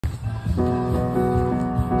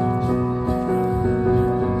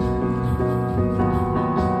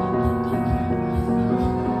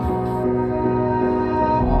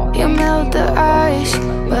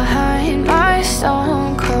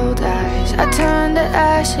to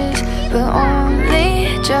ashes, but only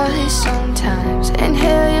just sometimes.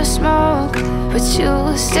 Inhale your smoke, but you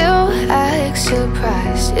still act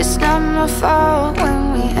surprised. It's not my fault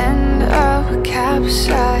when we end up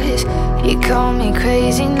capsized. You call me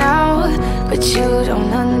crazy now, but you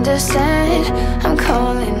don't understand. I'm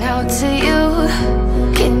calling out to you.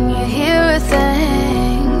 Can you hear a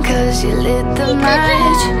thing? Cause you lit the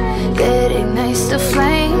match that ignites the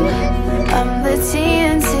flame. I'm the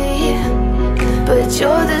TNT, but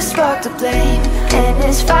you're the spark to blame. And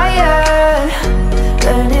it's fire,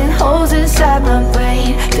 burning holes inside my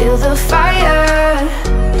brain. Feel the fire,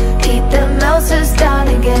 heat that melts us down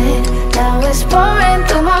again. Now it's pouring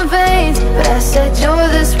through my veins, but I said you're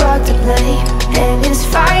the spark to blame. And it's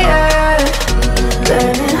fire,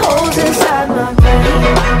 burning holes inside my brain.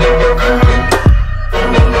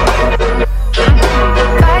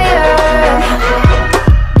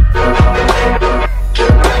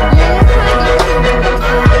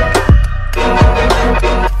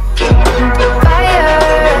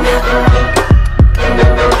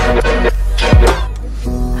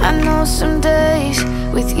 Some days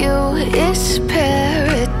with you it's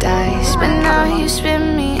paradise, but now you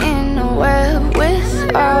spin me in a web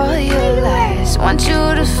with all your lies. Want you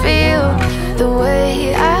to feel the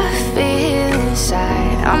way I feel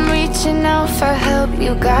inside. I'm reaching out for help,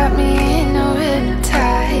 you got me in a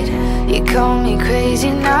riptide. You call me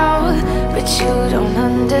crazy now, but you don't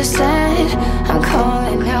understand. I'm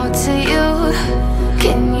calling out to you.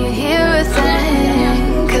 Can you hear a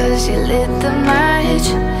thing? Cause you lit the match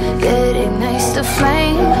that ignites the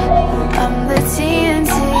flame. I'm the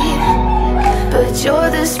TNT, but you're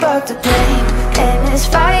the spark to blame. And it's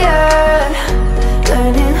fire,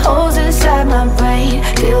 burning holes inside my brain.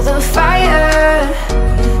 Feel the fire,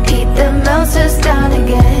 heat that melts us down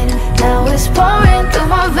again. Now it's pouring through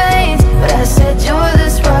my veins, but I said you're the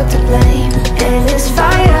spark to blame. And it's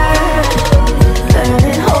fire,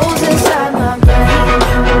 burning holes inside my brain.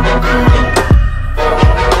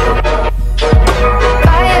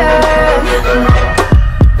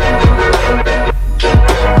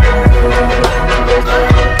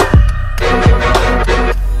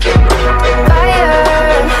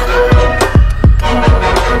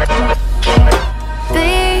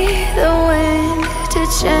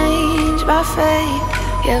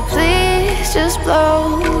 Yeah, please just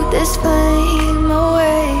blow this flame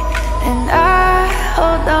away. And I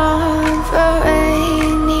hold on for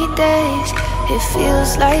rainy days. It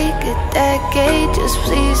feels like a decade, just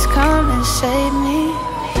please come and save me.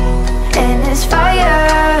 And it's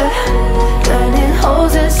fire, burning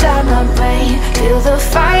holes inside